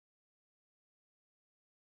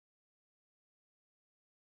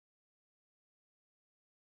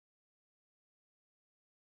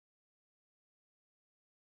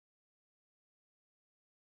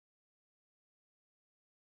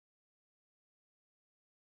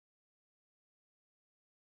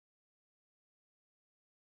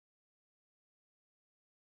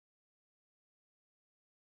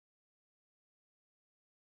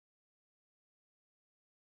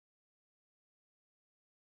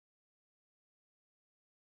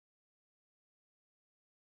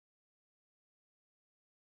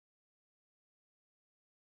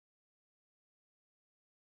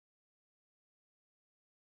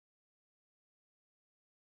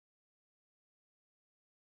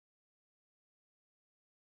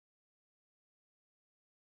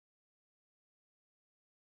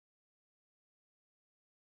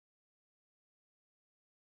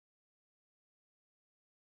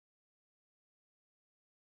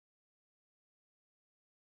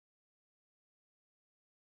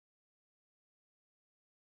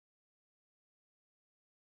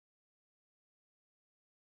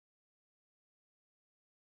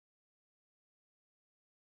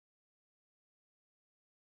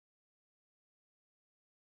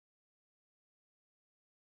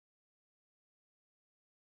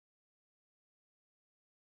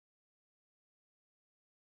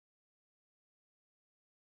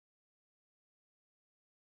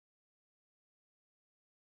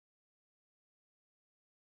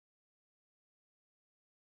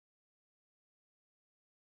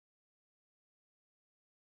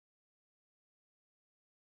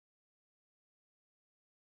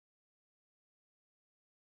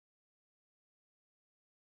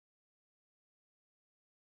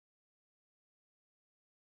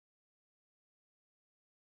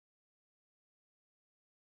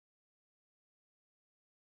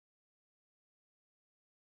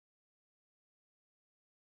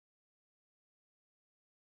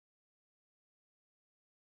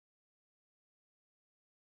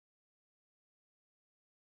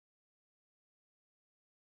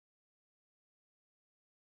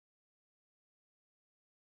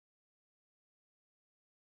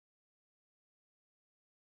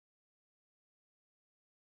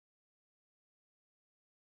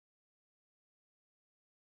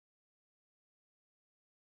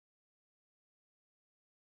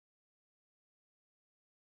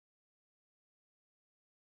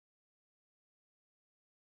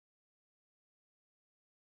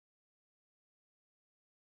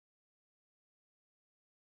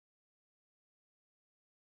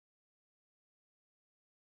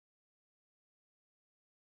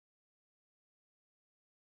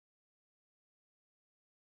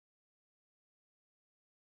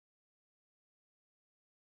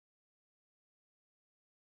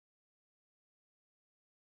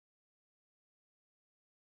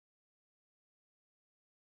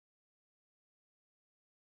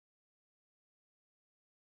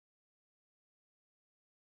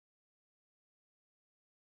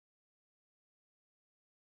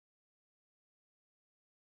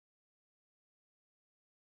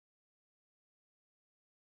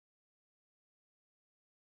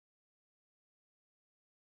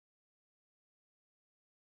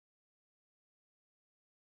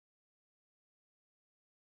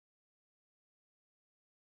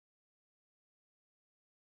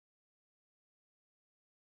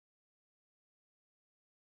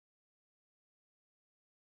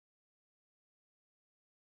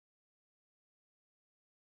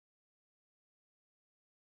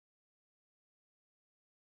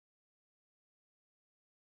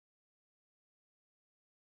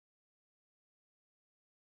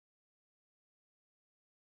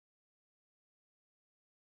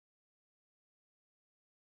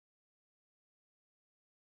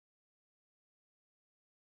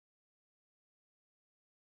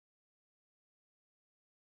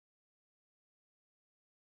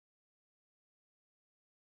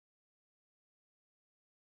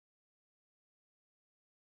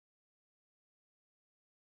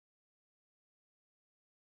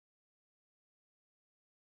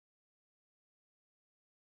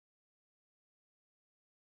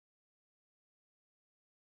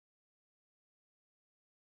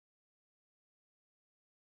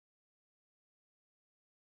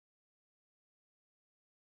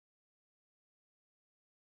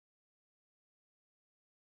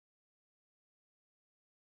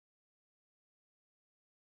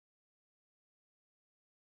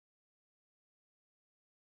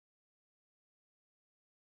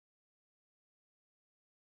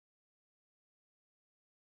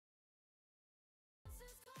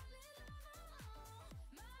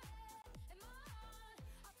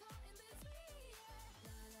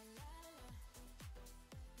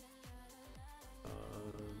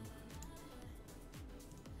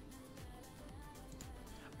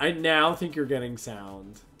I now think you're getting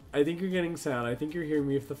sound. I think you're getting sound. I think you're hearing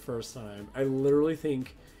me for the first time. I literally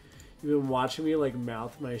think you've been watching me like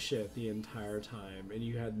mouth my shit the entire time, and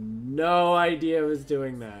you had no idea I was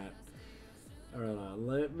doing that. Alright,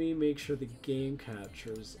 let me make sure the game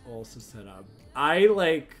capture is also set up. I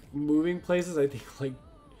like moving places. I think like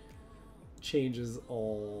changes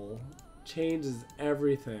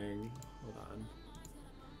everything. Hold on.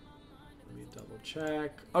 Let me double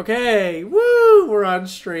check. Okay, woo! We're on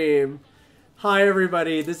stream. Hi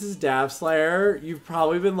everybody, this is Davslayer. You've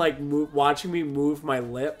probably been like watching me move my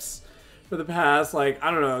lips for the past like,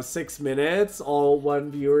 I don't know, 6 minutes. All one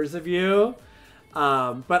viewers of you.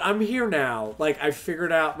 But I'm here now. Like, I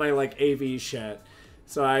figured out my like AV shit.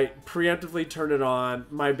 So I preemptively turned it on.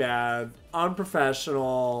 My bad.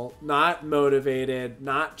 Unprofessional, not motivated,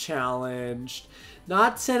 not challenged,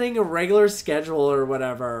 not setting a regular schedule or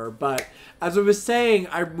whatever. But as I was saying,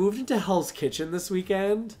 I moved into Hell's Kitchen this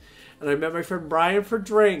weekend. And I met my friend Brian for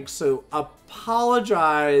drinks. So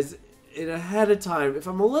apologize in ahead of time if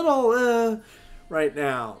I'm a little right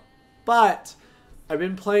now. But I've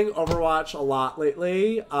been playing Overwatch a lot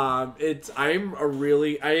lately. I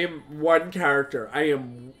am one character. I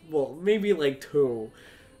am, well, maybe like 2.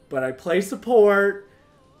 But I play support.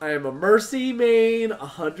 I am a Mercy main,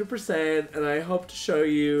 100%. And I hope to show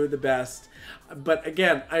you the best. But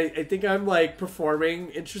again, I think I'm like performing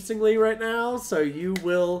interestingly right now. So you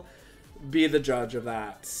will be the judge of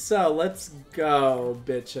that. So let's go,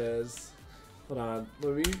 bitches. Hold on,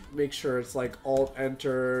 let me make sure it's like alt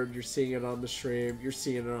entered. You're seeing it on the stream. You're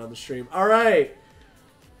seeing it on the stream. All right,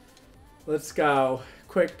 let's go.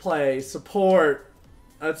 Quick play, support.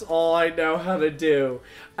 That's all I know how to do.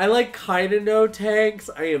 I like kind of know tanks.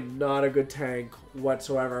 I am not a good tank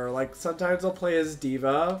whatsoever. Like sometimes I'll play as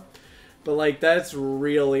Diva, but like that's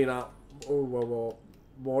really not. Oh, whoa, whoa.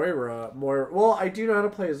 Moira. Well, I do know how to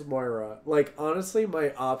play as Moira. Like honestly,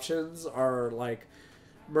 my options are like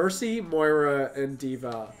Mercy, Moira, and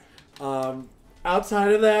Diva.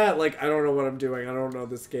 Outside of that, like, I don't know what I'm doing. I don't know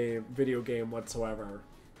this video game whatsoever.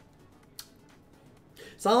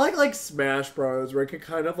 It's not like Smash Bros, where I could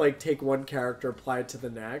kind of, like, take one character, apply it to the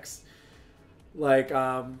next. Like,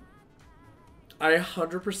 I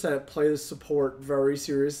 100% play the support very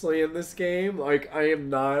seriously in this game. Like, I am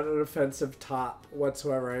not an offensive top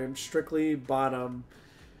whatsoever. I am strictly bottom.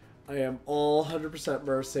 I am all 100%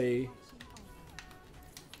 Mercy.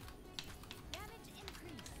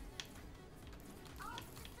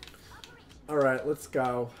 Alright, let's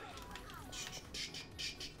go.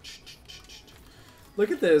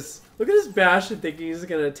 Look at this. Look at this Bastion thinking he's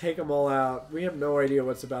gonna take them all out. We have no idea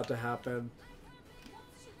what's about to happen.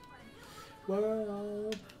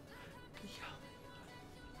 World.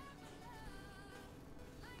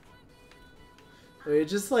 Wait,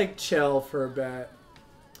 just like chill for a bit.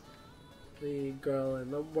 The girl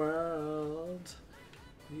in the world.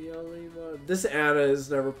 The only one. This Anna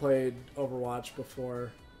has never played Overwatch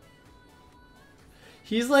before.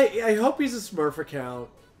 He's like, I hope he's a Smurf account.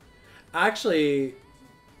 Actually,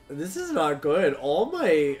 this is not good. All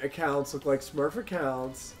my accounts look like Smurf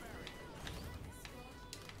accounts.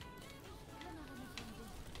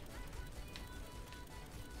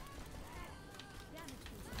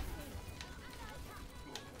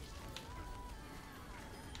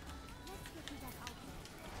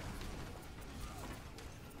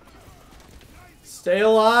 Stay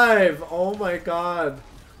alive! Oh my god.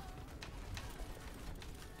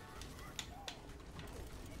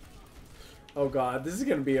 Oh god, this is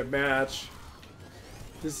gonna be a match.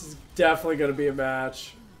 This is definitely gonna be a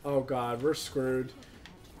match. Oh god, we're screwed.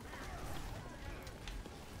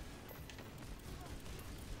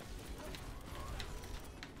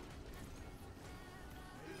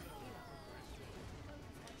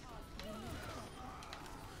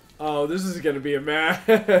 Oh, this is gonna be a match.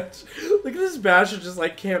 Look at this Bastion just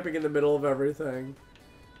like camping in the middle of everything.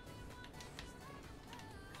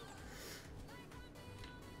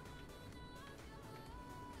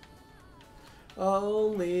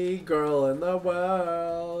 Only girl in the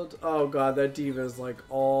world. Oh god, that diva is like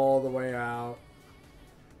all the way out.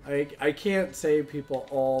 I can't save people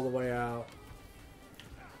all the way out.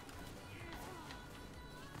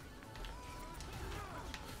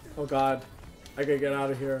 Oh god, I gotta get out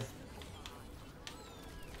of here.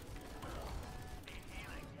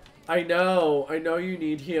 I know you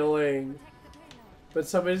need healing, but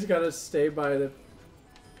somebody's gotta stay by the.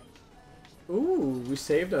 Ooh, we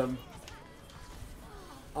saved him.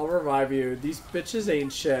 I'll revive you. These bitches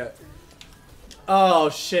ain't shit. Oh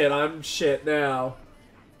shit, I'm shit now.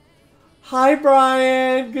 Hi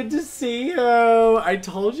Brian, good to see you. I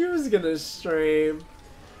told you I was gonna stream.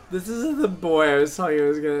 This isn't the boy I was telling you I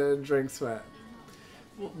was gonna drink sweat.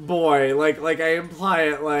 Boy, like I imply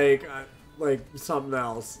it like something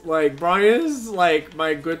else. Like Brian is like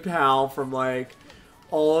my good pal from like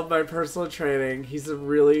all of my personal training. He's a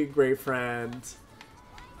really great friend.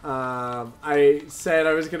 I said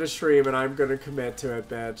I was gonna stream and I'm gonna commit to it,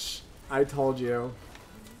 bitch. I told you.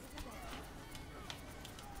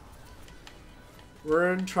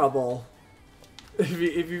 We're in trouble. If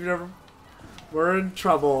you've never... We're in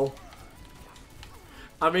trouble.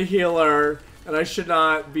 I'm a healer, and I should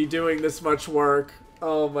not be doing this much work.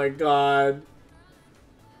 Oh my god.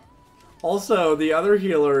 Also, the other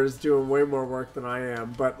healer is doing way more work than I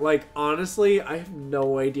am, but, like, honestly, I have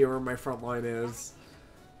no idea where my front line is.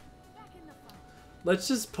 Let's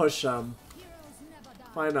just push them.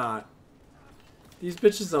 Why not? These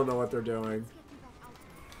bitches don't know what they're doing.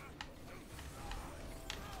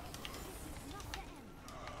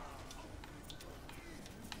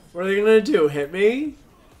 What are they gonna do? Hit me?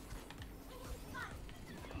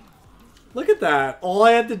 Look at that. All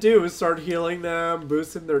I had to do was start healing them,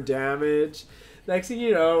 boosting their damage. Next thing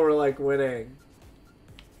you know, we're like winning.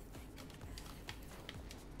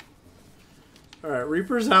 Alright,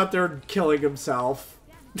 Reaper's out there killing himself.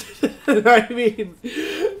 I mean,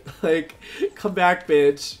 like, come back,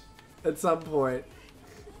 bitch. At some point.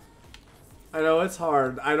 I know it's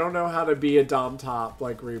hard. I don't know how to be a Dom top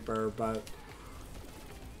like Reaper, but...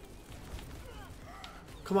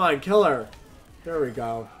 Come on, kill her. There we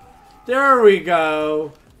go. There we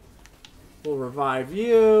go. We'll revive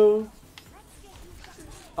you.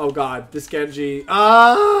 Oh god, this Genji.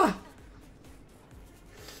 Ah!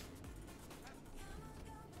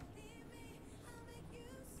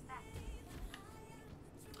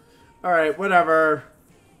 Alright, whatever.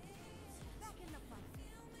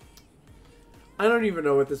 I don't even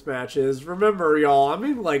know what this match is. Remember, y'all, I'm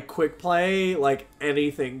in, like, quick play. Like,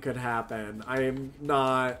 anything could happen. I am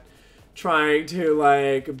not trying to,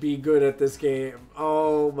 like, be good at this game.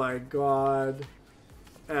 Oh, my God.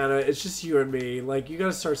 Anna, it's just you and me. Like, you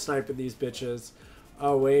gotta start sniping these bitches.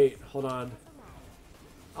 Oh, wait. Hold on.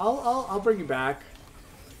 I'll bring you back.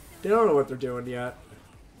 They don't know what they're doing yet.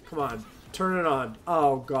 Come on. Turn it on.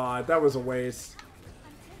 Oh, God. That was a waste.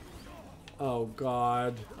 Oh,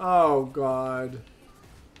 God. Oh, God.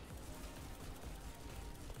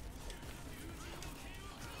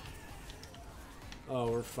 Oh,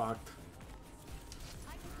 we're fucked.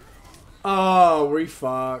 Oh, we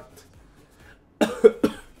fucked.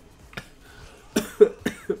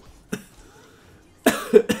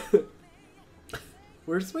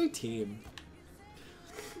 Where's my team?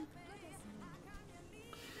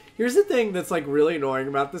 Here's the thing that's, like, really annoying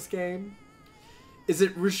about this game. Is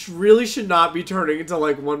it really should not be turning into,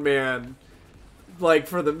 like, one man, like,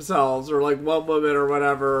 for themselves, or, like, one woman or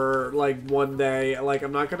whatever, like, one day. Like,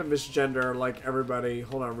 I'm not gonna misgender, like, everybody.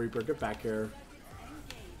 Hold on, Reaper, get back here.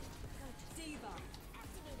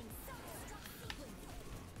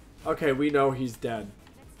 Okay, we know he's dead.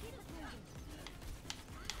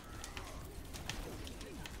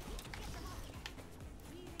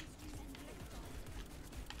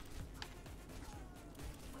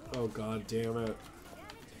 Oh, god damn it.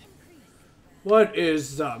 What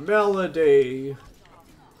is the melody?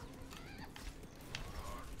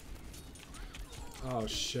 Oh,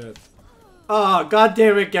 shit. Oh, god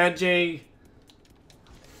damn it, Genji.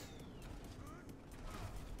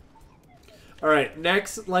 Alright,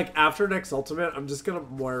 next, like, after next ultimate, I'm just gonna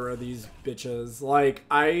Moira these bitches. Like,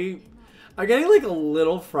 I'm getting, like, a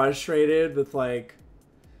little frustrated with, like,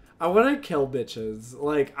 I want to kill bitches.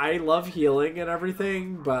 Like, I love healing and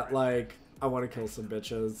everything, but, like, I want to kill some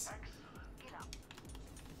bitches.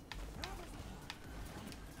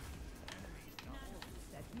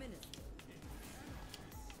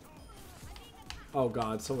 Oh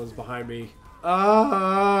god, someone's behind me.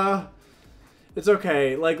 It's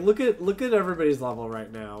okay. Like, look at everybody's level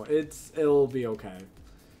right now. It'll be okay.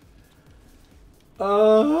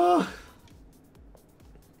 A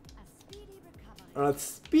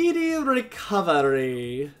speedy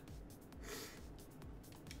recovery.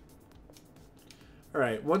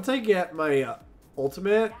 Alright, once I get my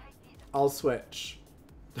ultimate, I'll switch.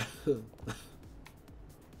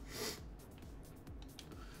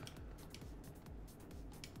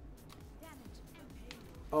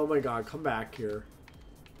 Oh my god, come back here.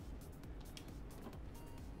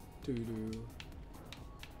 Doo-doo.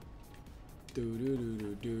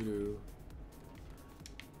 Doo-doo-doo-doo-doo-doo.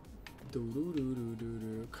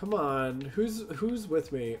 Doo-doo-doo-doo-doo-doo. Come on, who's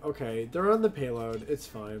with me? Okay, they're on the payload. It's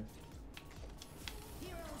fine.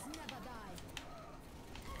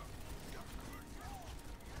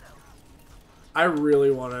 I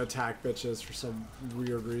really want to attack bitches for some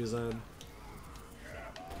weird reason.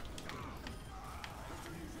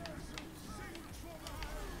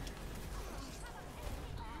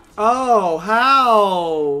 Oh,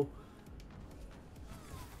 how?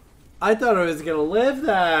 I thought I was gonna live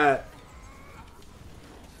that.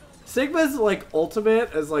 Sigma's like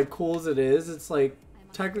ultimate, as like cool as it is, it's like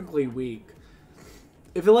technically weak.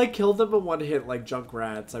 If it like killed them in one hit like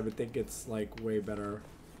Junkrats, I would think it's like way better.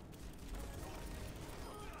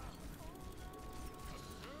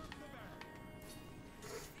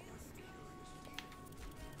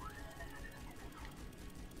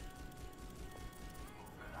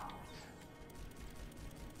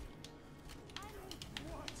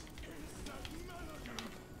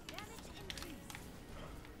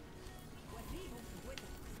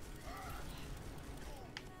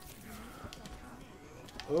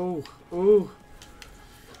 Ooh, ooh,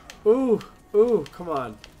 ooh, ooh, come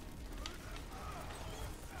on.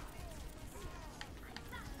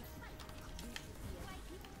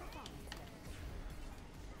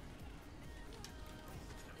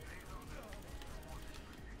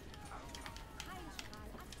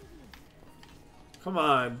 Come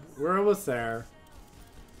on, we're almost there.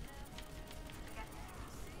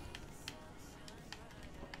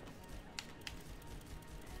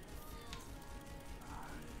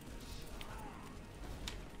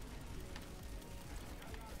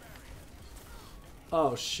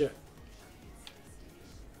 Oh shit.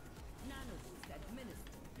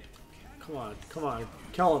 Come on, come on.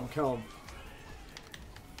 Kill him, kill him.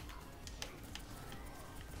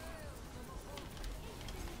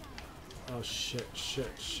 Oh shit, shit,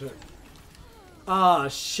 shit. Ah,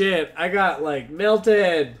 shit. I got like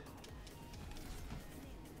melted.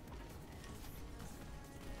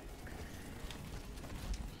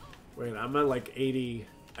 Wait, I'm at like 80.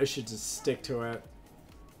 I should just stick to it.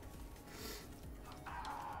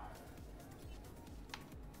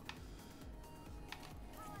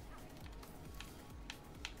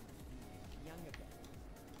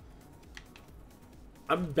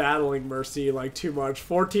 I'm battling Mercy like too much.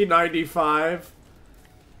 1495.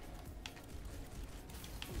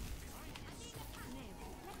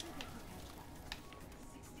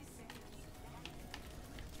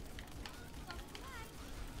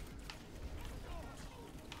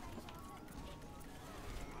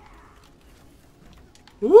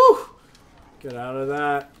 Woo! Get out of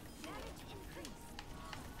that.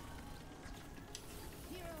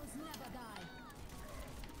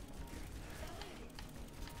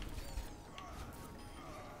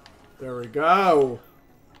 There we go.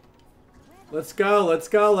 Let's go, let's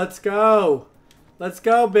go, let's go. Let's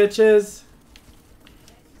go, bitches.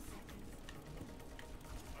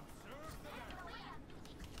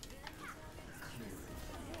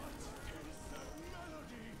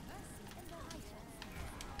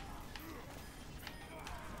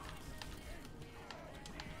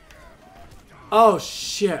 Oh,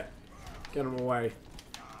 shit. Get him away.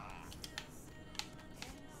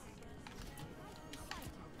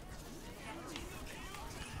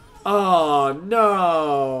 Oh,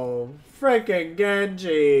 no. Freaking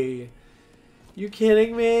Genji. You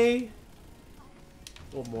kidding me?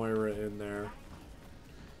 Little Moira in there.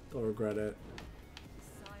 Don't regret it.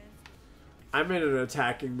 I'm in an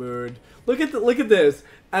attacking mood. Look at this.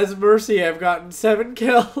 As Mercy, I've gotten 7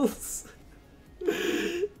 kills.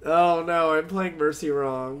 Oh no, I'm playing Mercy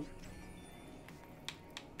wrong.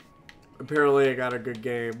 Apparently I got a good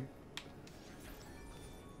game.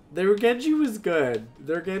 Their Genji was good.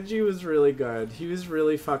 Their Genji was really good. He was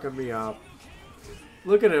really fucking me up.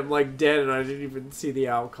 Look at him, like dead, and I didn't even see the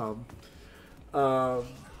outcome.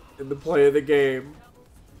 In the play of the game.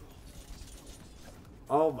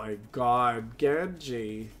 Oh my god,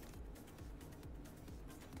 Genji.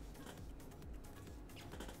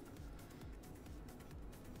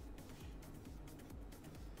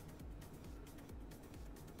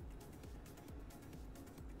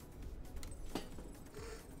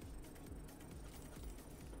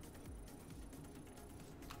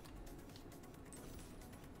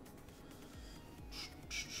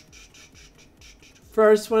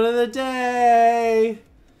 First one of the day.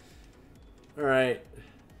 All right.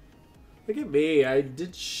 Look at me. I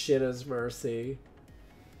did shit as Mercy.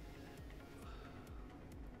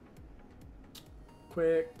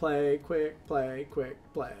 Quick play, quick play, quick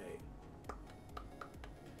play.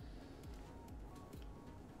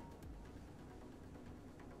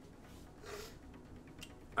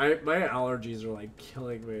 My allergies are like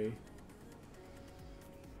killing me.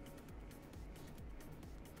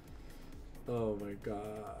 Oh my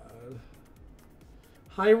god.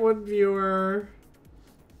 Hi, one viewer.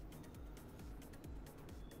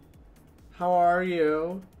 How are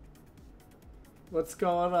you? What's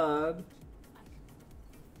going on?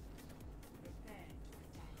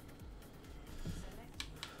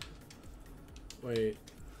 Wait.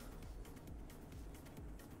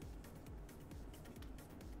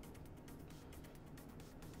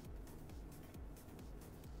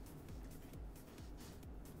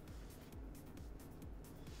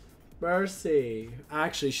 Mercy.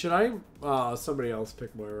 Actually, should I? Oh, somebody else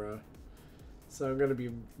pick Moira. So I'm gonna be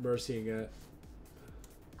mercying it.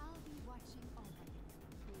 I'll be watching over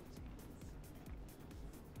you.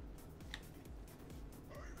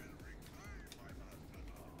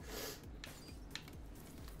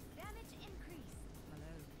 Damage increase.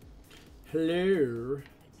 Hello.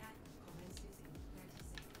 Attack commences in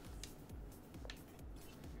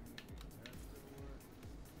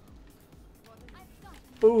 30 seconds. I've got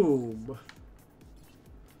Boom.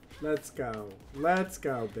 Let's go. Let's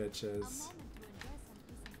go, a bitches. moment to enjoy some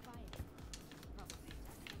peace and quiet. Probably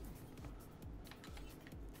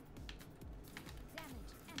just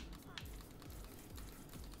damage amplified.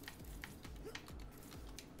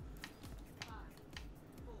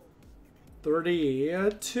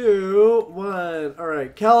 3, 2, 1.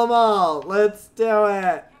 Alright, kill them all. Let's do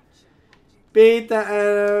it. Beat the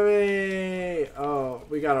enemy. Oh,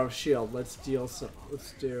 we got a shield. Let's deal some.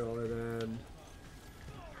 Let's deal it in.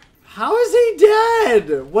 How is he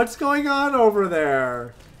dead? What's going on over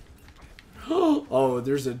there? Oh,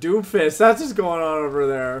 there's a doomfist. That's what's going on over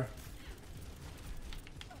there.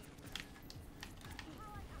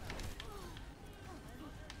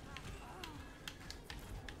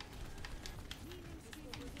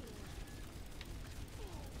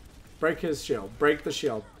 Break his shield. Break the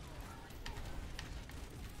shield.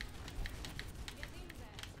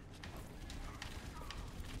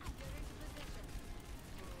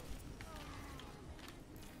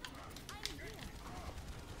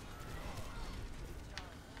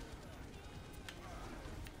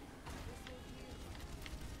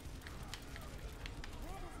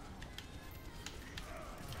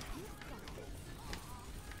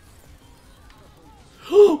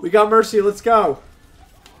 We got Mercy. Let's go.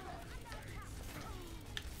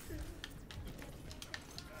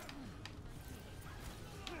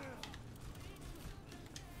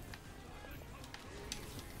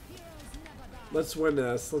 Let's win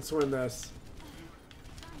this. Let's win this.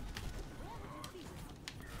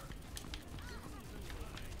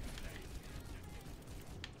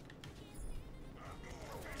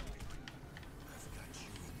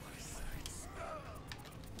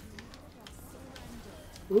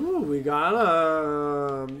 Ooh, we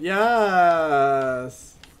got him.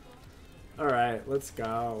 Yes. All right, let's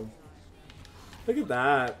go. Look at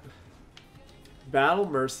that. Battle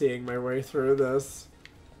mercying my way through this.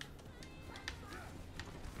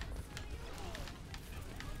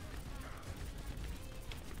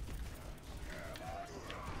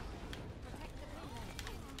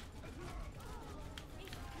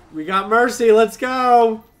 We got Mercy. Let's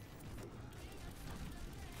go.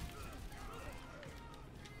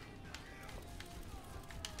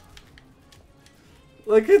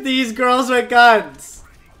 Look at these girls with guns.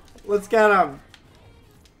 Let's get them.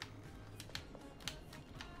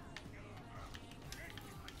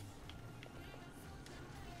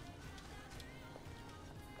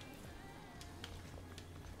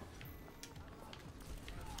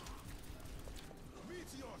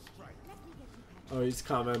 Oh, he's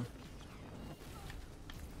coming.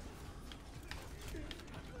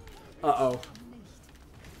 Uh-oh.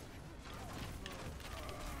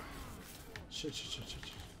 Shit, shit, shit, shit.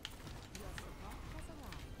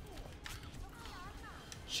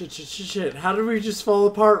 Shit, shit, shit, shit. How did we just fall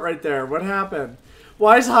apart right there? What happened?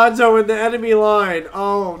 Why is Hanzo in the enemy line?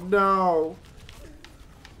 Oh, no.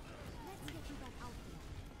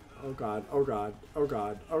 Oh, God. Oh, God. Oh,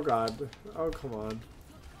 God. Oh, God. Oh, come on.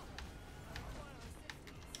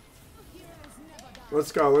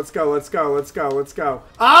 Let's go, let's go, let's go, let's go, let's go.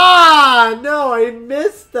 Ah! No, I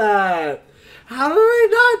missed that. How did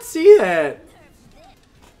I not see it?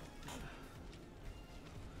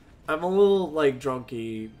 I'm a little, like,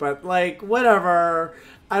 drunky, but, like, whatever.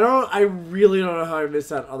 I really don't know how I missed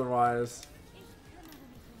that otherwise.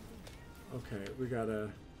 Okay, we gotta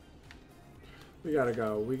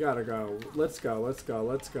go, we gotta go. Let's go, let's go,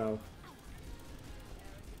 let's go.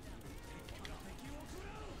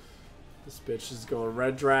 This bitch is going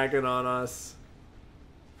Red Dragon on us.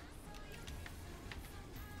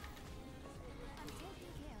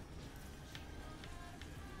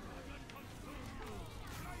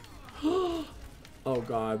 Oh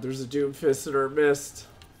god, there's a Doomfist in her mist.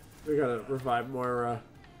 We gotta revive Moira.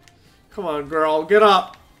 Come on, girl, get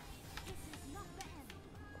up!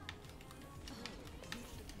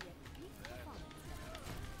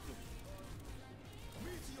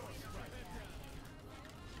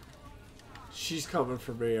 She's coming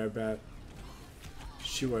for me, I bet.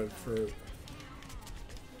 She went for...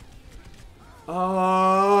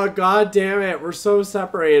 Oh, god damn it. We're so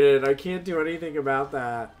separated. I can't do anything about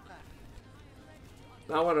that.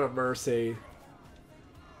 Not one of mercy.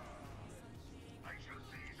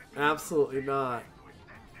 Absolutely not.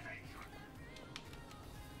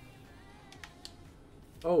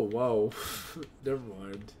 Oh, whoa. Never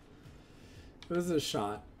mind. It was a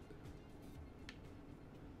shot.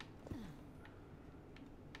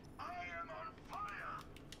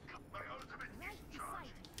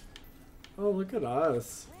 Oh, look at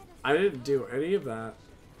us. I didn't do any of that.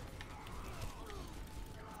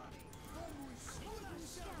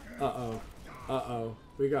 Uh-oh. Uh-oh.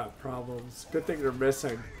 We got problems. Good thing they're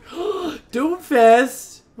missing.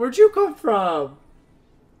 Doomfist! Where'd you come from?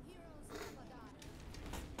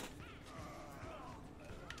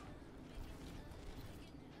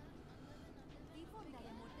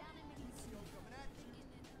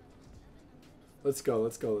 Let's go,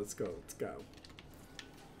 let's go, let's go, let's go.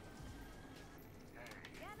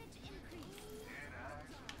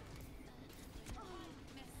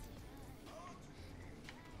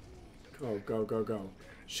 Go, go, go, go.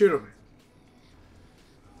 Shoot him.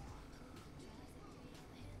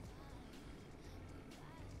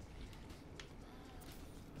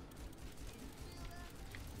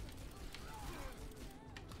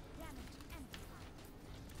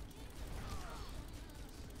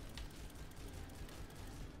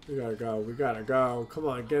 We gotta go, we gotta go. Come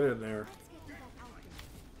on, get in there.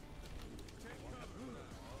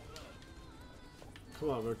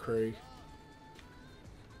 Come on, McCree.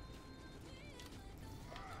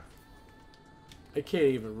 I can't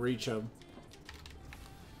even reach him.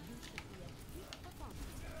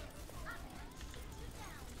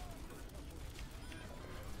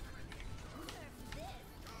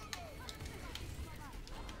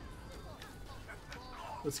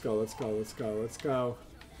 Let's go, let's go, let's go, let's go.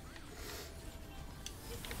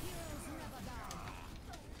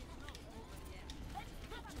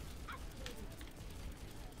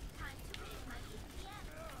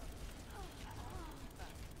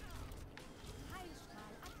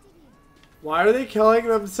 Why are they killing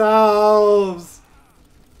themselves?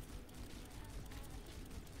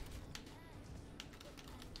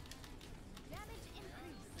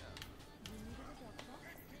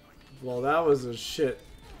 Well, that was a shit.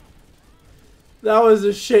 That was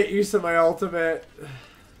a shit use of my ultimate.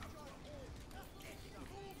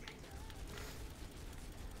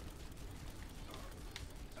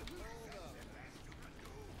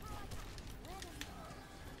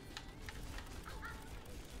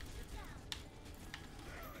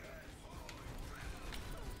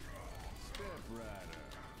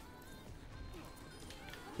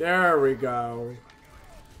 There we go.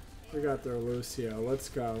 We got their Lucio. Let's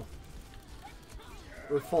go.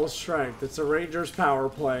 We're full strength. It's a Rangers power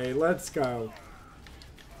play. Let's go.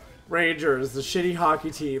 Rangers, the shitty hockey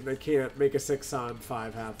team that can't make a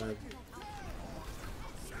 6-on-5 happen.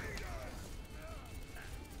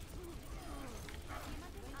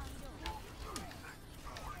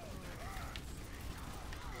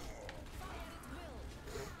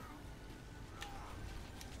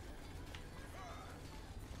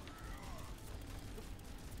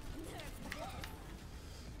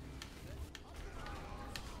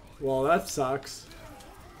 Well, that sucks.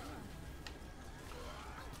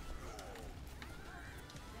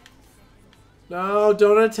 No,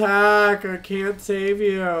 don't attack. I can't save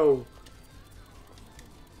you.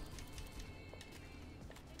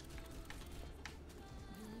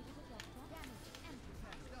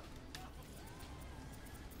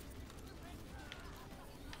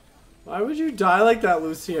 Why would you die like that,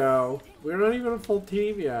 Lucio? We're not even a full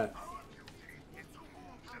team yet.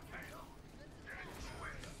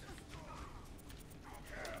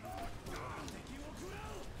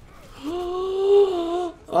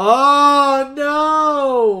 Oh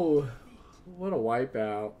no! What a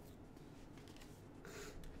wipeout.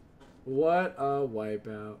 What a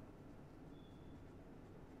wipeout.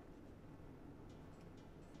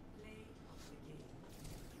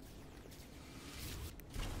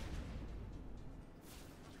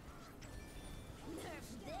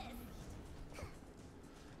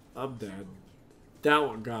 I'm dead. That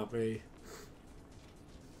one got me.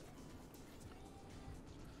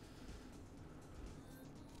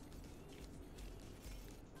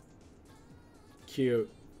 Cute.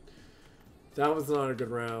 That was not a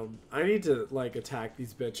good round. I need to, like, attack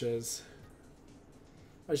these bitches.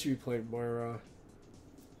 I should be playing Moira.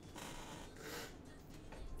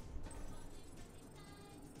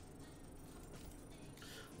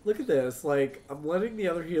 Look at this. Like, I'm letting the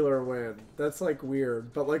other healer win. That's, like,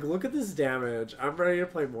 weird. But, like, look at this damage. I'm ready to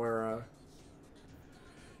play Moira.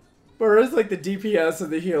 Moira's, like, the DPS of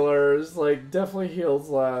the healers. Like, definitely heals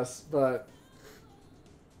less, but...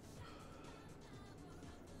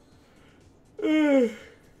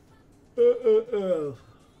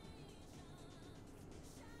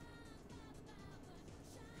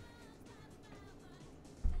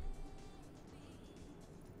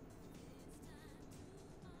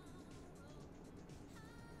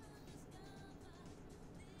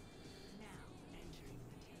 Now entering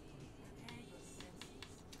the temple. Prepare your senses.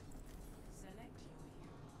 Select your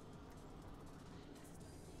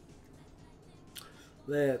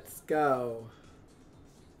hero. Let's go.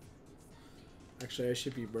 Actually, I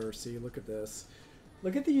should be Mercy. Look at this.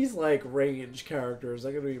 Look at these, like, range characters.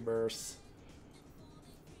 I'm gonna be Merce.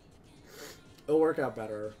 It'll work out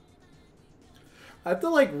better. I have to,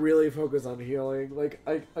 like, really focus on healing. Like,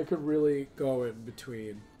 I could really go in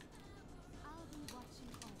between. I'll be watching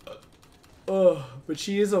over. Oh, but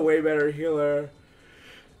she is a way better healer.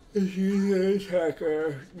 And she's an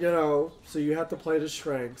attacker. You know, so you have to play to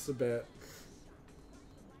strengths a bit.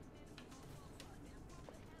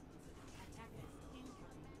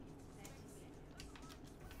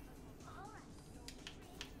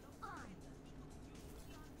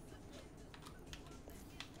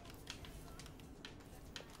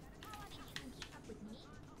 Attackers incoming. 30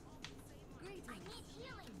 Greetings. I need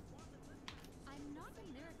healing. I'm not a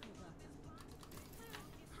miracle worker.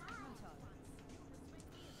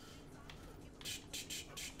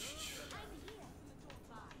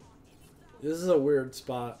 This is a weird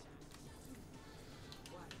spot.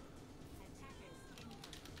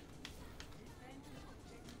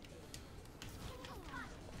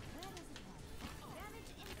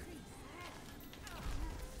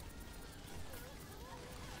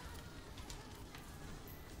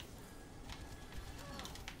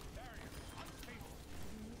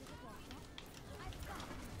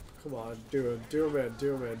 Come on, do him in, do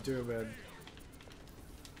him in, do him in.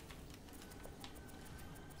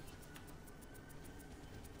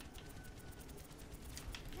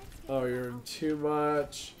 Oh, you're in too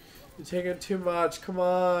much. You're taking too much. Come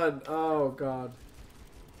on. Oh, God.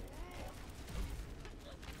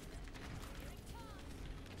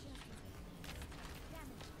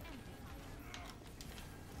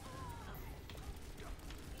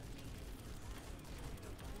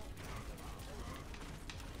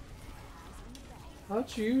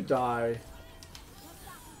 How'd you die?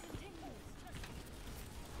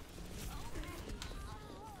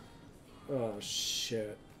 Oh,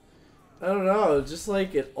 shit. I don't know, just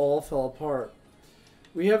like it all fell apart.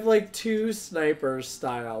 We have like two sniper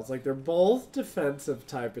styles. Like they're both defensive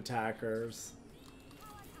type attackers.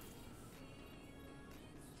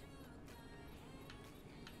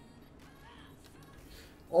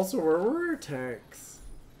 Also, where were our tanks?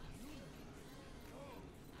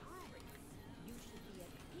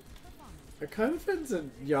 I kind of find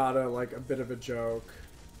Zenyatta like a bit of a joke.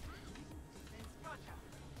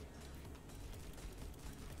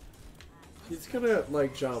 He's gonna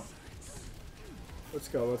like jump. Let's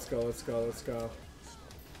go, let's go, let's go, let's go.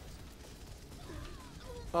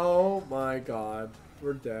 Oh my god.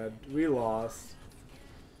 We're dead. We lost.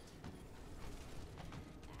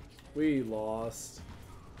 We lost.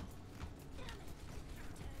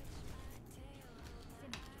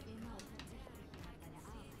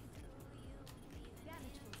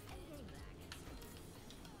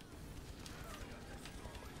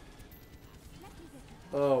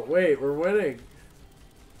 Oh, wait, we're winning.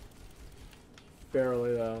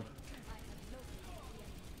 Barely, though.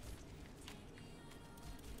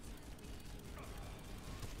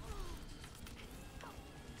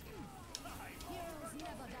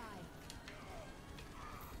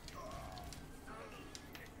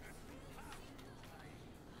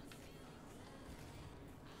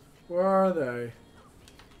 Where are they?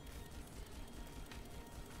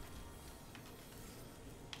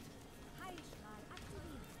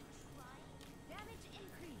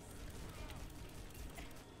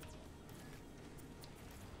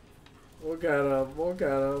 We'll get him. We'll get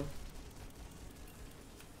him.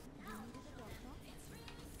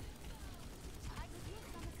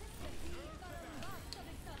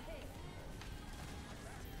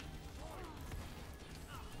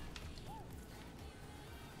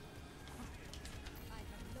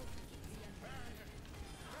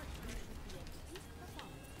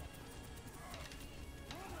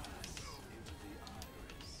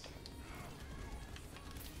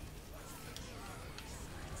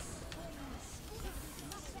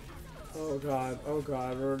 Oh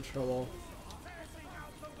god, we're in trouble.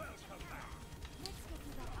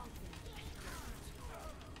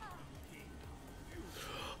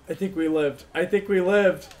 I think we lived. I think we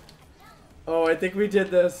lived. Oh, I think we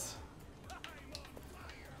did this.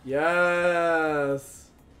 Yes.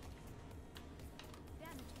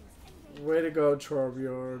 Way to go,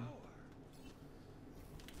 Torbjorn.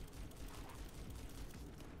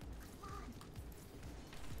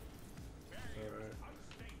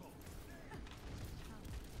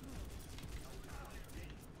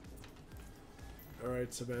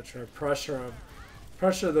 Alright, Symmetra. Pressure him.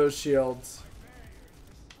 Pressure those shields.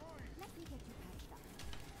 Let me get you patched up.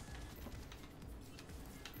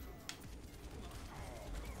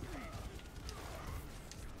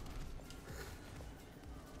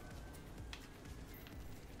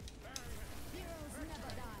 Heroes never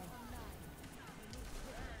die.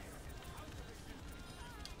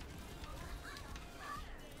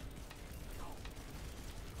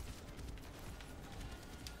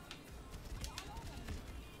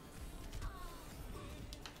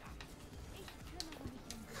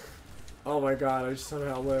 Oh my god, I just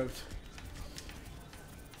somehow lived.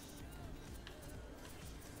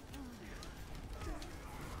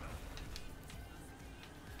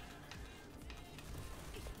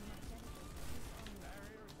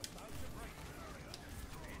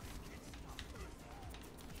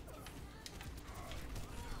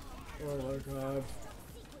 Oh my god.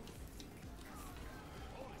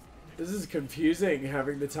 This is confusing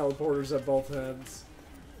having the teleporters at both ends.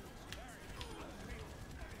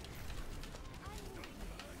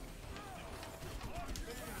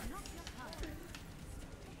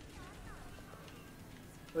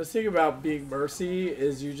 The thing about being Mercy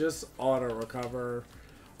is you just auto recover.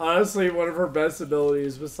 Honestly, one of her best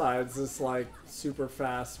abilities besides this like super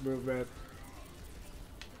fast movement.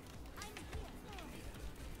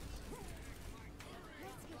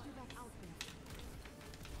 Let's get you back out there.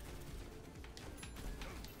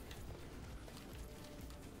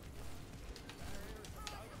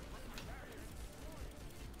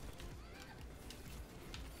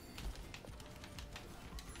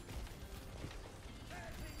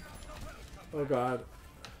 Oh god.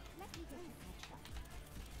 Let me get you patched up.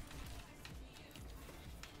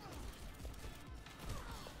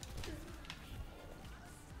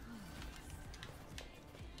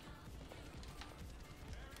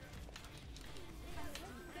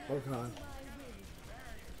 Oh god.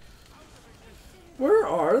 Where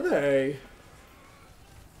are they?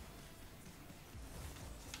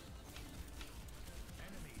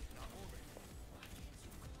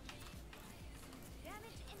 Damage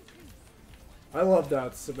increase. I love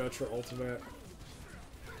that Symmetra ultimate.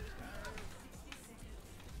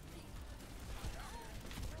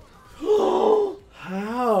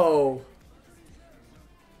 How?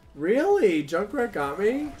 Really? Junkrat got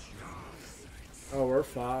me? Oh, we're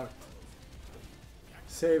fucked.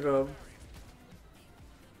 Save him.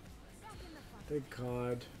 Thank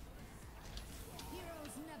God.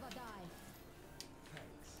 Heroes never die.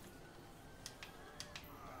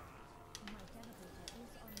 My teleporter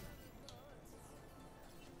is on you.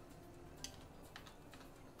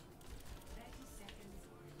 30 seconds.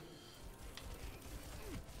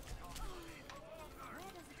 Where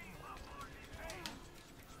does it go?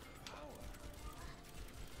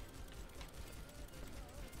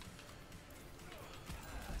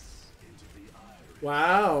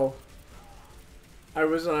 Wow. I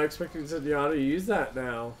was not expecting Zenyatta to use that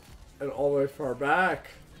now. And all the way far back.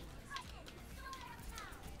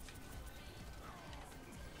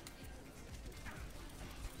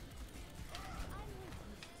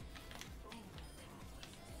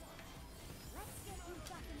 Let's get you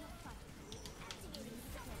back in the fight. Activating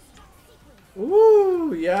step sequence.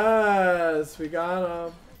 Ooh, yes. We got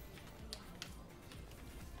him.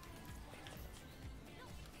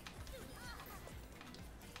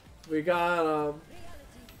 We got him.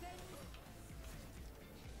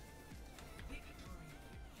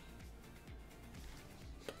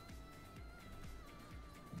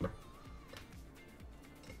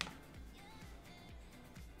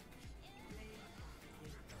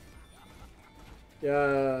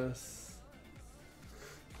 Yes.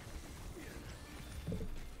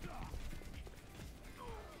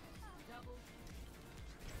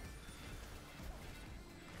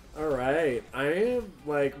 Alright. I am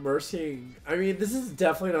like mercying. I mean, this is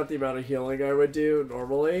definitely not the amount of healing I would do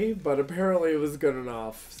normally, but apparently it was good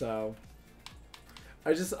enough, so.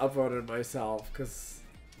 I just upvoted myself, because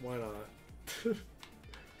why not?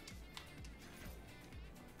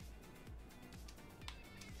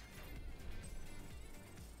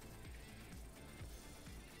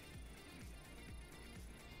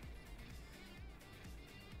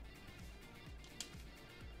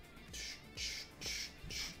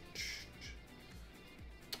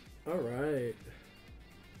 All right.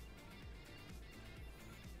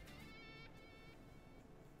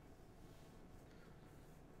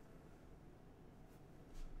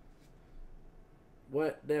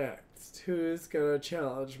 What next? Who's gonna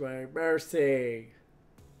challenge my mercy?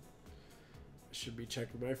 I should be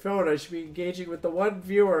checking my phone. I should be engaging with the one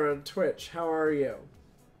viewer on Twitch. How are you?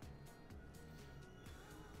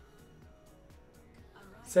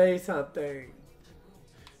 Say something.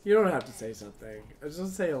 You don't have to say something. I just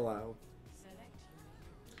want to say hello.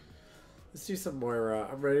 Let's do some Moira.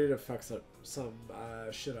 I'm ready to fuck some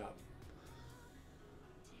shit up.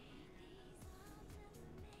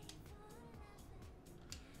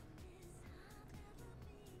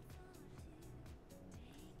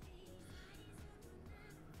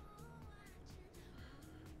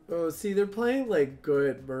 Oh, see, they're playing like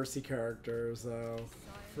good Mercy characters though,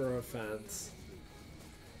 for offense.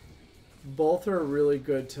 Both are really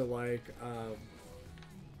good to like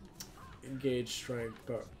engage strength,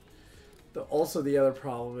 but also the other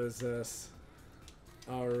problem is this.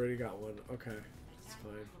 Oh, I already got one. Okay, it's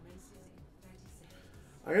fine.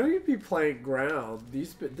 I'm gonna be playing ground.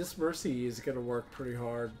 This Mercy is gonna work pretty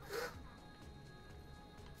hard.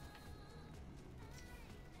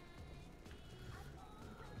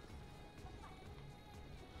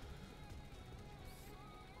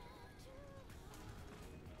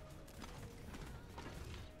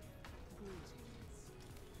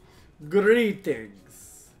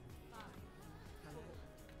 Greetings.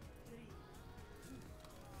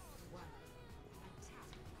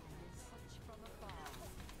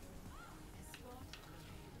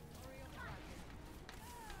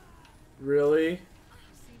 Really?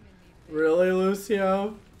 Really,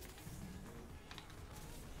 Lucio?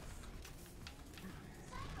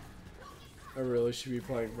 I really should be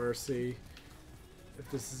playing Mercy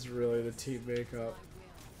if this is really the team makeup.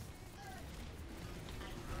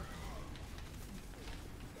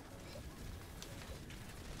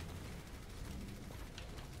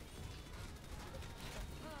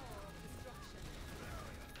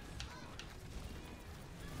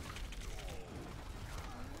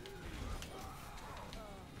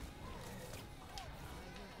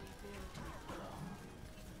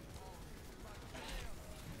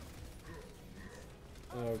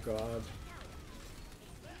 Oh god.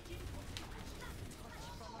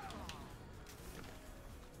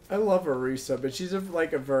 I love Orisa, but she's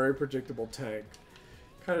like a very predictable tank.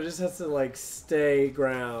 Kind of just has to like stay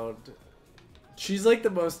ground. She's like the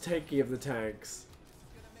most tanky of the tanks.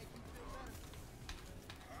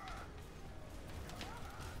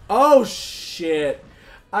 Oh shit!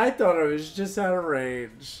 I thought I was just out of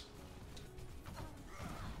range.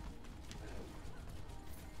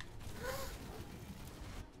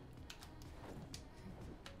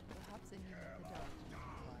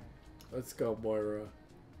 Let's go, Moira.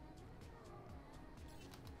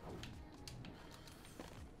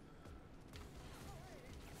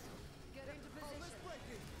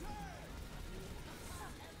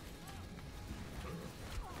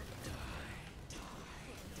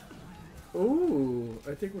 Ooh,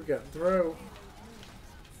 I think we're getting through.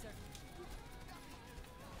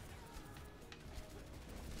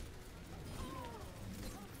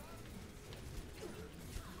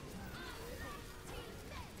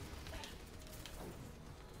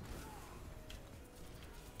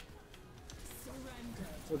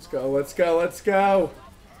 Let's go, let's go, let's go!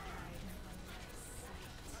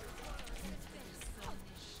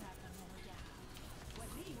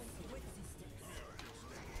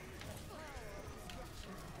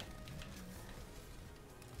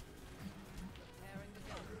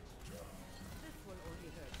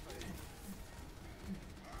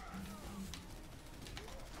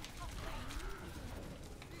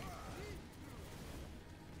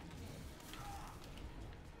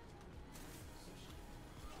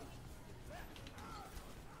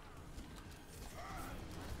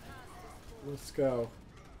 Let's go.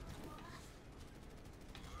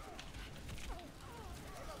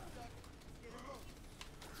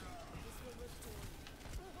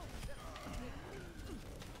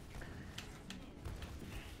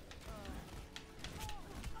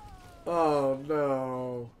 Oh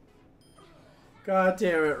no. God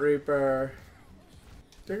damn it, Reaper.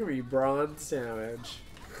 They're gonna be bronze damage.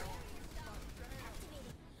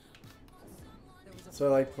 So I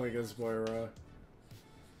like playing as Moira.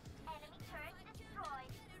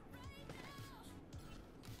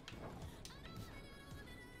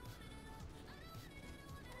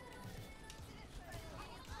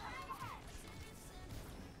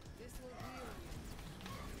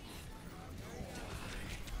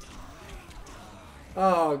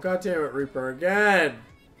 Oh, god damn it, Reaper again!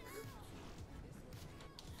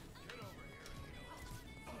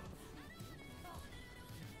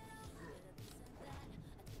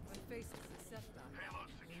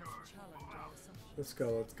 Let's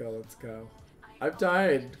go, let's go, let's go. I've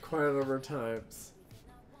died quite a number of times.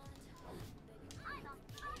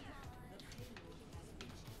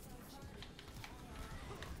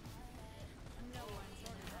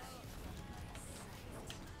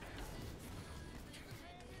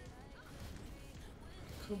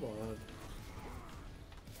 Come on.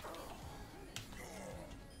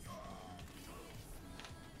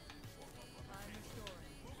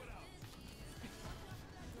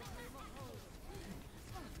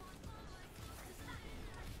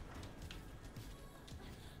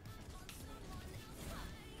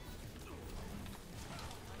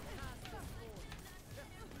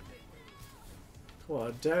 Come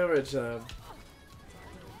on, damage them.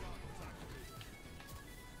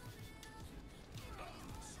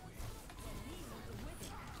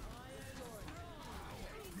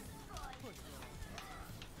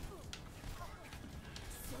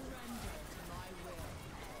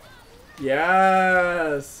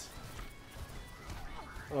 Yes!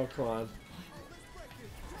 Oh, come on.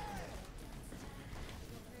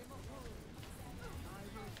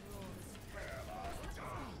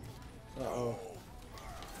 Uh-oh.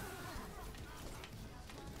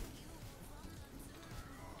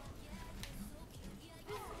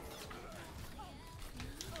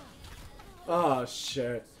 Oh,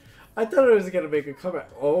 shit. I thought I was gonna make a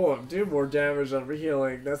comeback. Oh, I'm doing more damage on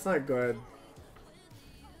healing. That's not good.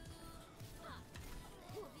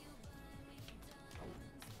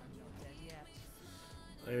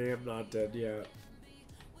 I am not dead yet.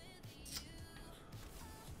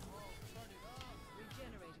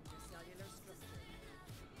 Regenerating your cellular structure.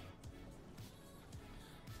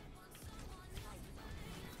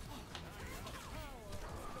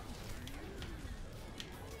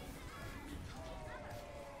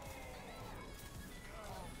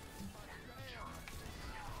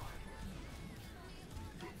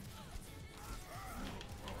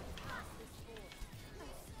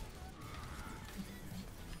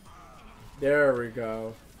 There we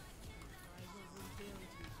go.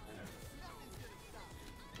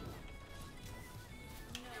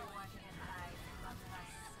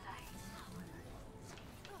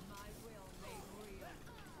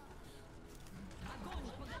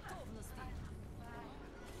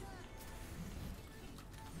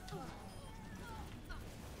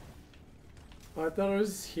 Oh, I thought it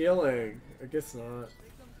was healing. I guess not.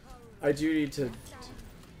 I do need to...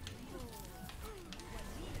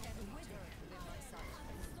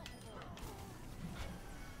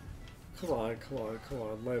 Come on, come on, come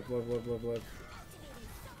on. Live, live, live, live, live.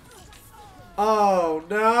 Oh,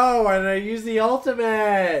 no! And I use the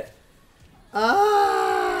ultimate!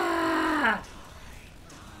 Ah!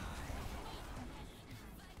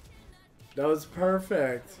 That was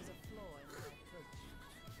perfect.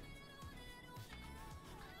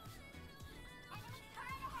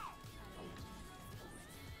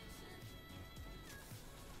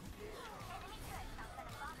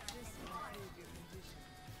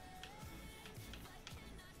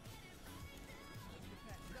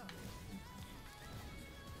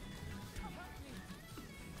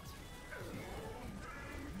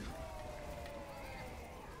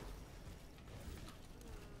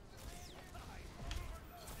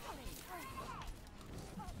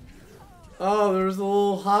 Oh, there was a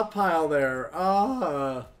little hot pile there.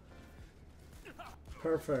 Ah.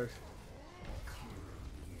 Perfect.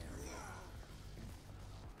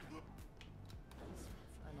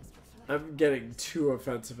 I'm getting too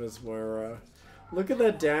offensive as Moira. Look at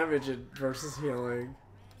that damage versus healing.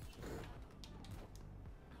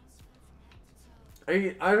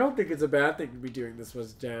 I don't think it's a bad thing to be doing this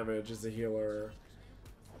much damage as a healer.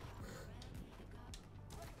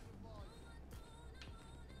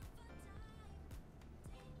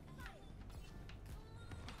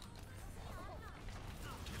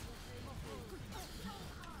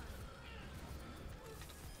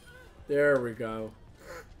 There we go.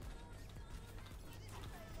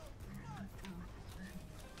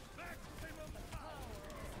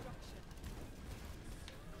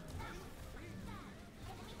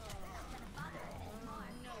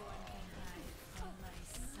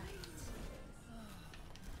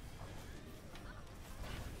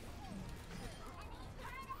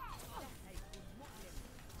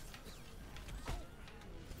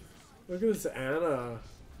 Look at this Anna.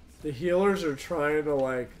 The healers are trying to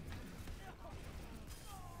like...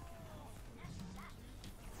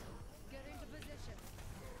 Get into position.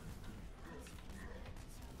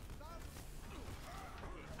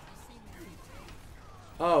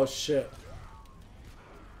 Oh shit.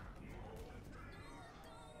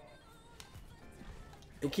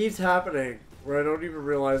 It keeps happening where I don't even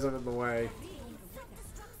realize I'm in the way. I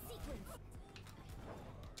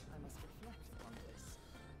must reflect on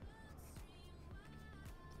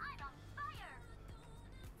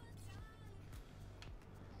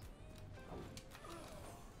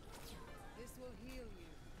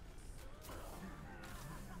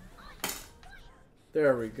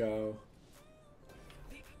There we go.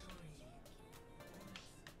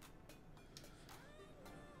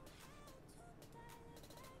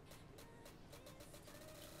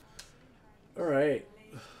 All right.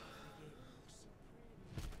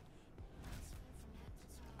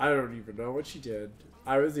 I don't even know what she did.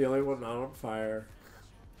 I was the only one not on fire.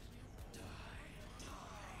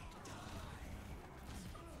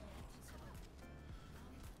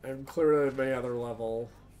 I'm clearly at my other level.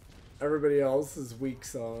 Everybody else is weak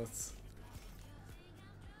sauce.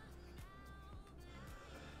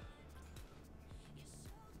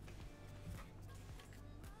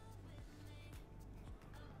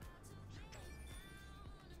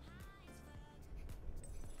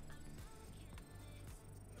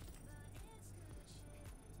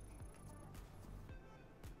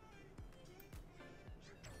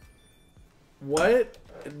 What?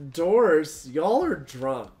 Endorse? Y'all are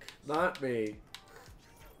drunk, not me.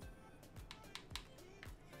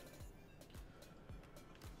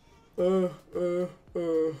 Oh my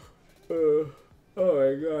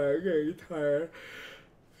god, I'm getting tired.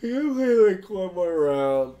 I can play like one more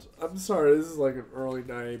round. I'm sorry, this is like an early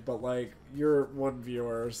night, but like, you're one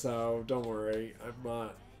viewer, so don't worry. I'm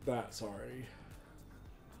not that sorry.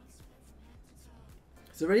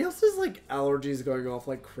 So everybody else's like allergies going off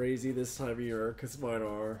like crazy this time of year, because mine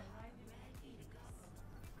are.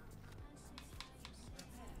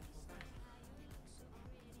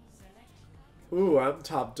 Ooh, I'm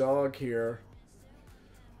top dog here.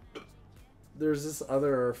 There's this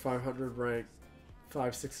other 500 rank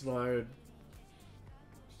 569.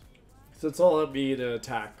 So it's all on me to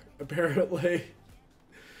attack, apparently.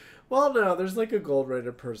 Well, no, there's like a gold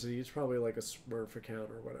rated person. He's probably like a Smurf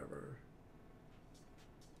account or whatever.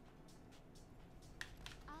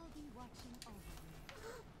 I'll be watching over you.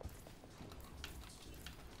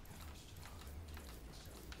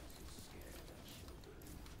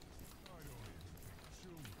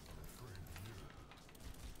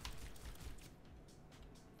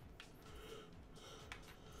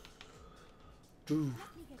 Ooh. Let me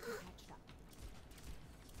get you patched up.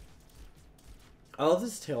 I love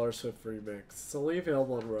this Taylor Swift remix. It's only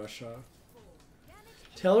available in Russia.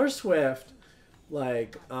 Taylor Swift,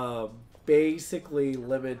 like, basically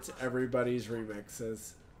limits everybody's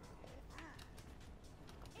remixes.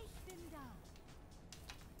 Ich bin da.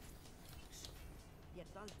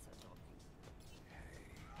 Jetzt soll's also.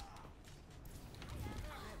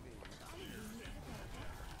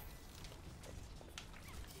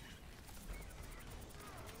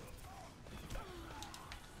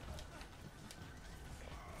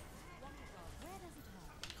 Where does it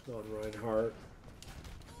hurt? Come on, Reinhardt.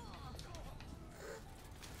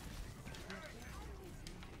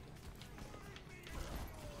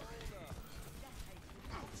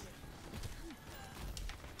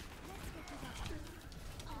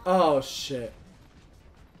 Oh, shit.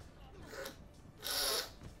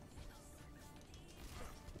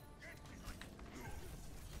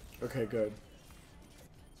 Okay, good.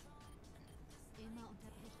 Immer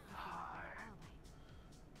unterbricht mich jemand meine Arbeit.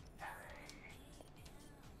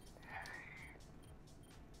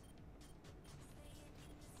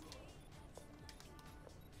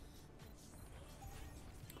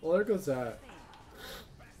 Well, there goes that.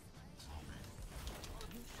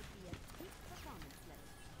 You should be at peak performance level.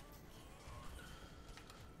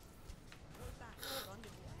 Pull back.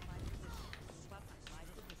 Rendezvous at my position. Swap at my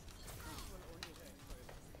position. This will only work for a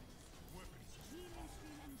bit. Healing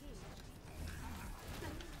stream engaged.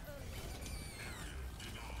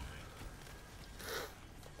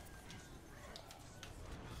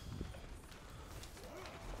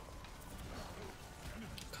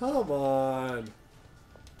 Come on.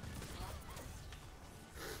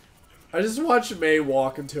 I just watched May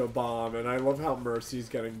walk into a bomb, and I love how Mercy's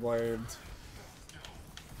getting blamed.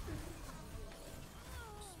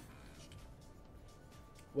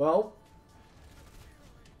 Well.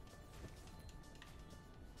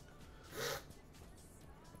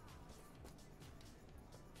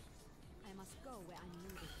 I must go where I'm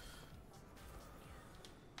needed.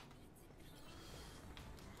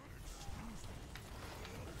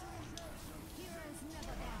 Heroes never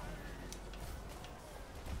die.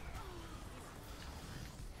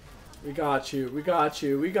 We got you. We got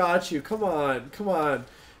you. We got you. Come on. Come on.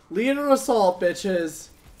 Lead an assault, bitches.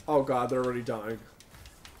 Oh, God. They're already dying.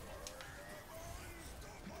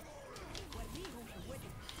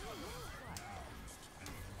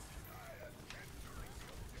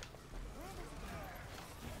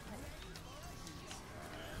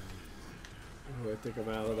 Ooh, I think I'm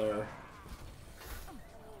out of there.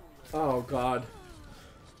 Oh, God.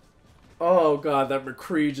 Oh, God. That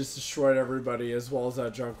McCree just destroyed everybody as well as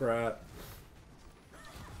that Junkrat.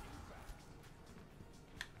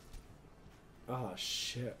 Oh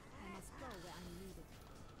shit. I must go where I'm needed.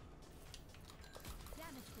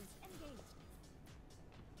 Damage boost engaged.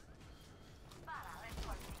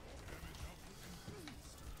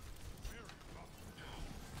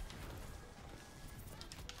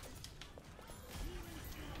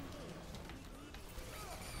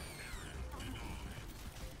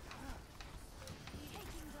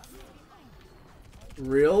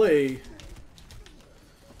 Really?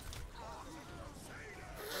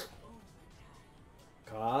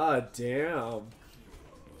 God damn.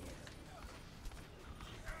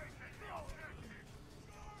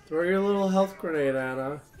 Throw your little health grenade,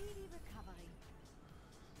 Anna. Speedy recovery.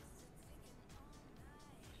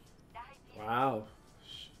 Wow.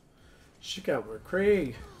 She got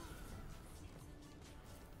McCree.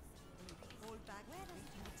 Hold back.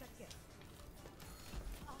 Check it.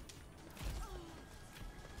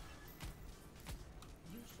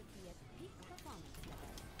 You should be at peak performance level.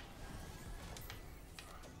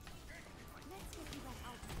 Let's get you back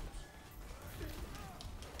out.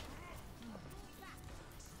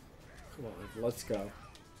 Come on, let's go.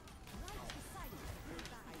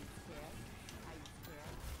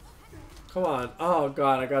 Come on. Oh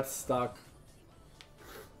god, I got stuck.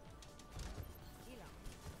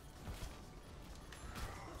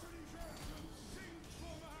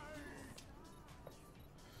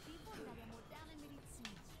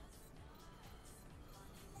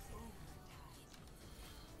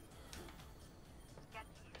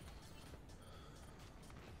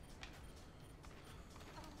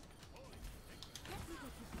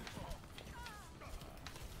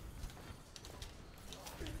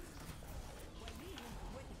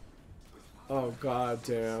 Oh god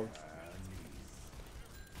damn.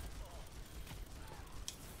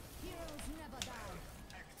 Heroes never die.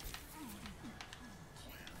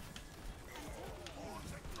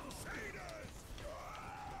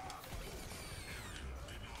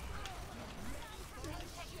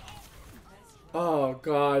 Oh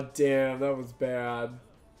god damn, that was bad.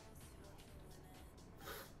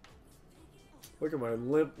 Look at my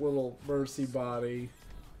limp little mercy body.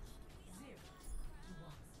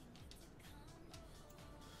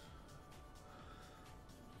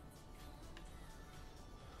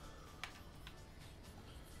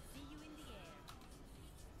 See you in the air.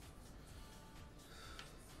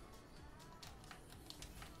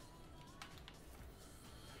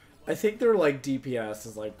 I think their like DPS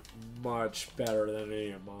is like much better than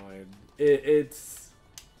any of mine. It's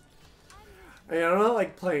I mean, I'm not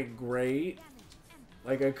like playing great.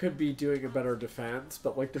 Like I could be doing a better defense,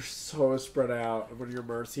 but like they're so spread out. And when you're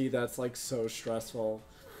Mercy, that's like so stressful.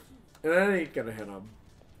 And I ain't gonna hit them.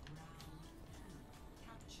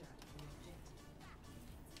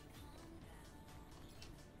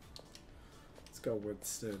 Let's go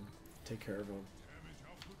Winston. Take care of him.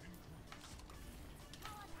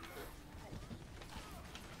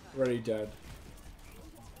 Already dead.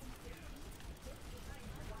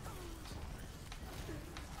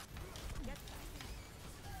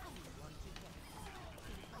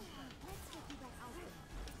 Let's get you back out.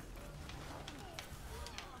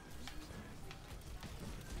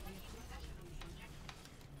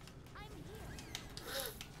 I'm here.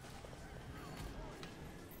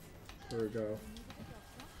 There we go.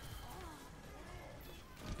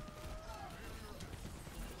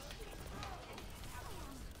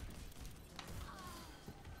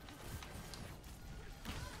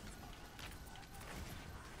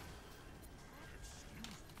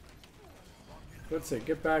 Let's see,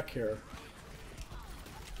 get back here.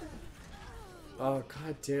 Oh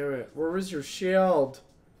god damn it. Where was your shield?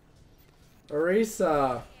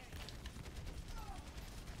 Arisa!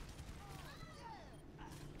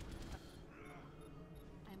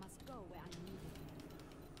 I must go where I'm needed.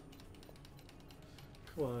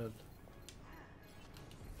 Come on.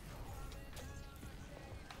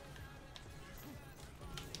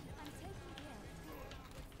 I'm taking care of you.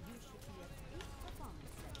 You should be at peak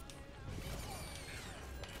performance level.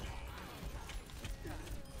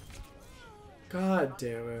 God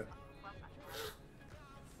damn it.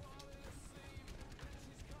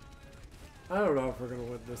 I don't know if we're gonna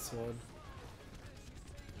win this one.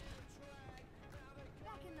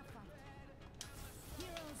 Back in the fight.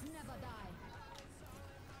 Heroes never die.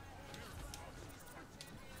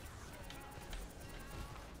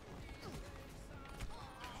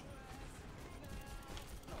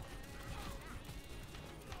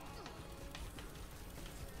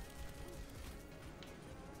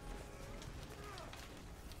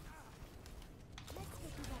 Let's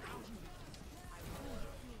get you back out.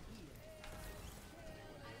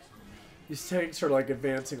 These tanks are like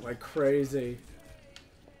advancing like crazy.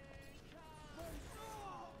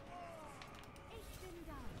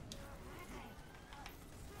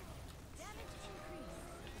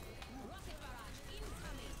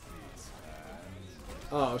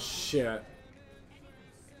 Oh shit. A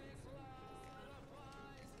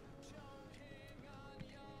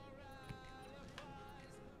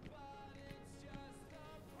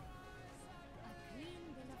clean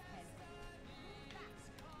bill of health.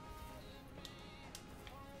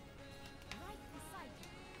 Right beside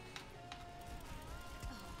you.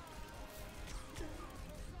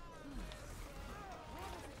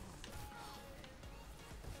 Where was it all?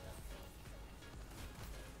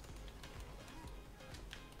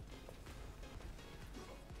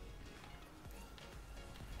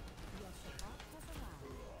 Your Shabbat has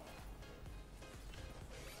arrived.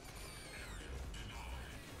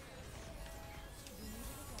 You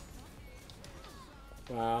needed a doctor?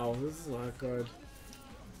 Wow, this is not good.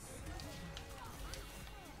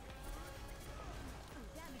 Oh,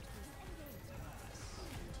 damn it, please engage.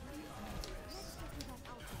 Let's get to that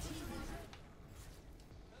altitude.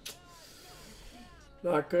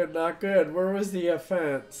 Not good, not good. Where was the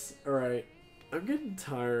offense? Alright. I'm getting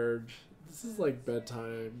tired. This is like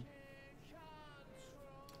bedtime.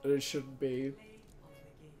 And it shouldn't be.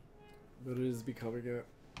 But it is becoming it.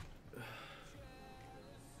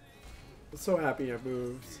 I'm so happy I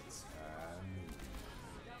moved.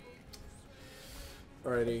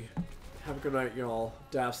 Alrighty. Have a good night, y'all.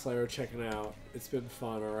 Daft Slayer checking out. It's been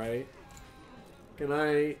fun, alright? Good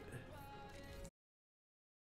night.